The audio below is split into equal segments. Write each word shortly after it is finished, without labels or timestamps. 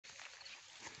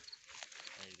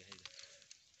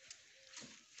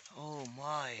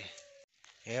my.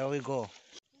 Here we go.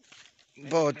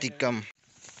 बहुत ही कम.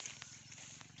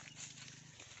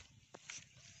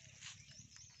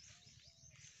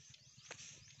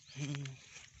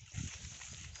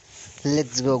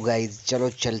 Let's go guys. चलो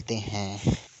चलते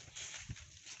हैं.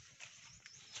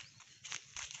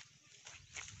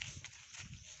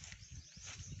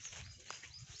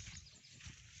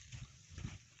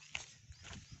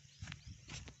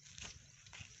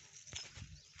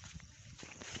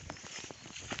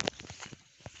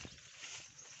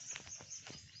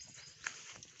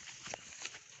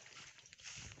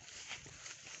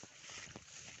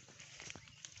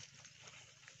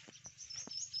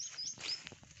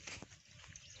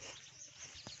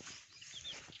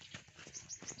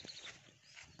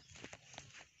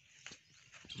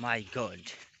 My God,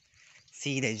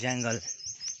 see the jungle.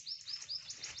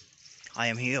 I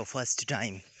am here first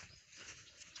time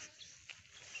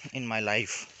in my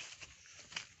life.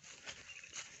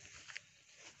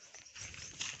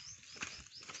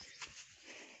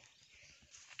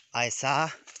 I saw.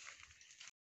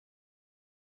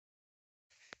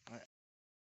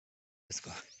 Let's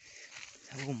go.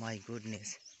 Oh my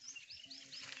goodness.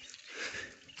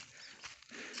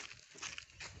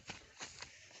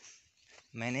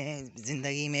 मैंने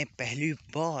जिंदगी में पहली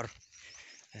बार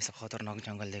ऐसा खतरनाक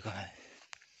जंगल देखा है.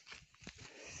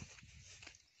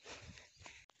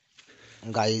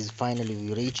 Guys, finally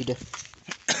we reached.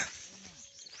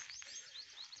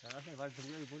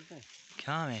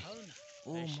 क्या है?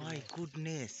 Oh my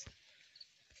goodness.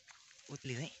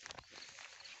 उतली नहीं?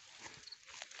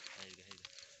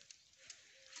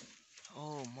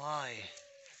 Oh my.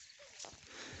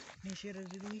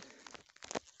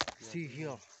 See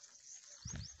here.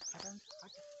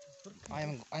 I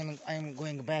am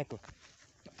going back.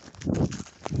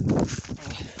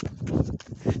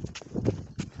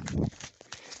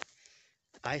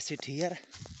 I sit here.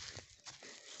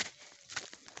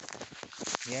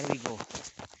 Here we go.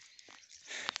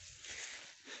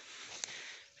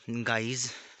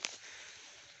 Guys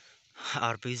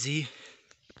are busy.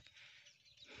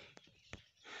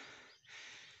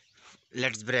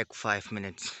 Let's break 5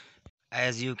 minutes.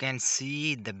 As you can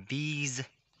see, the bees.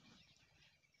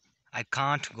 I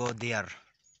can't go there.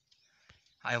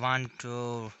 I want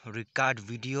to record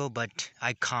video, but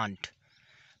I can't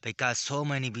because so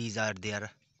many bees are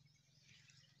there.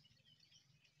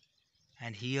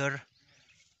 And here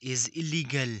is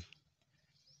illegal.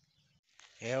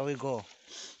 Here we go.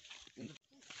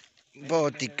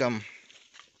 बहुत ही कम.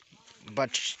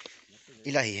 But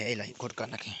इलाही है, इलाही खुद का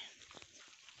नखी.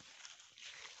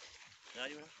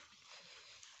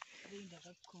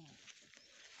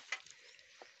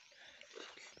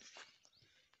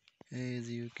 As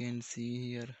you can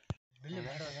see here.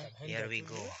 Here we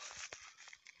go.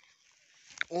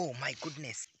 Oh my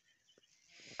goodness.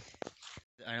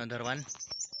 Another one.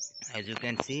 As you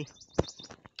can see.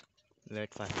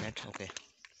 Wait 5 minutes. Okay.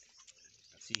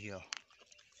 See here.